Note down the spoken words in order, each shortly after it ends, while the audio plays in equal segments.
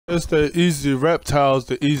It's the easy reptile's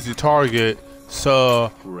the easy target.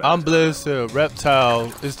 So I'm blessed that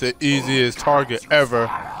reptile is the easiest target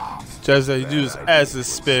ever. Just to use acid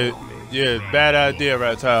spit. Yeah, bad idea,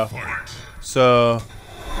 reptile. So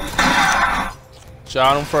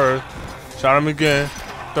shot him first, shot him again,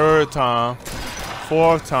 third time,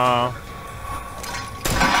 fourth time,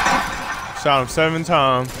 shot him 7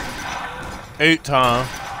 times, 8 times,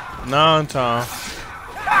 9 times.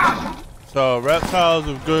 So reptile's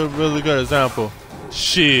a really good example.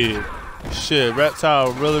 Shit,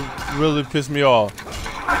 reptile really pissed me off.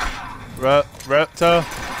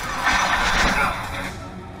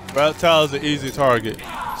 Reptile is an easy target,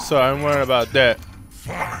 so I'm worried about that.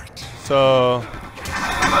 So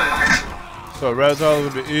reptile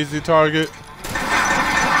will be easy target.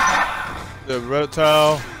 The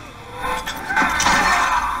reptile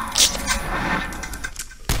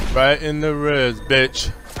right in the ribs,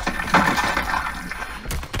 bitch.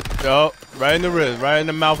 Yup, right in the ribs, right in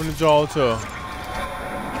the mouth and the jaw too.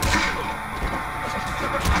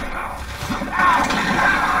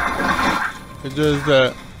 It's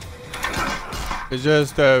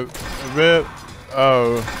just that rib.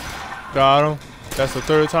 Oh, got him. That's the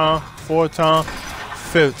 3rd time, 4th time,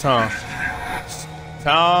 5th time.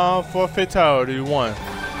 Time for fatality 1.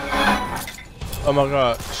 Oh my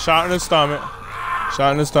god, shot in the stomach.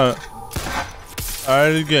 Shot in the stomach.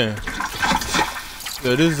 Alright, again.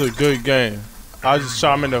 Yeah, this is a good game. I just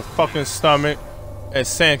shot him in the fucking stomach and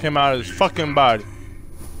sand came out of his fucking body.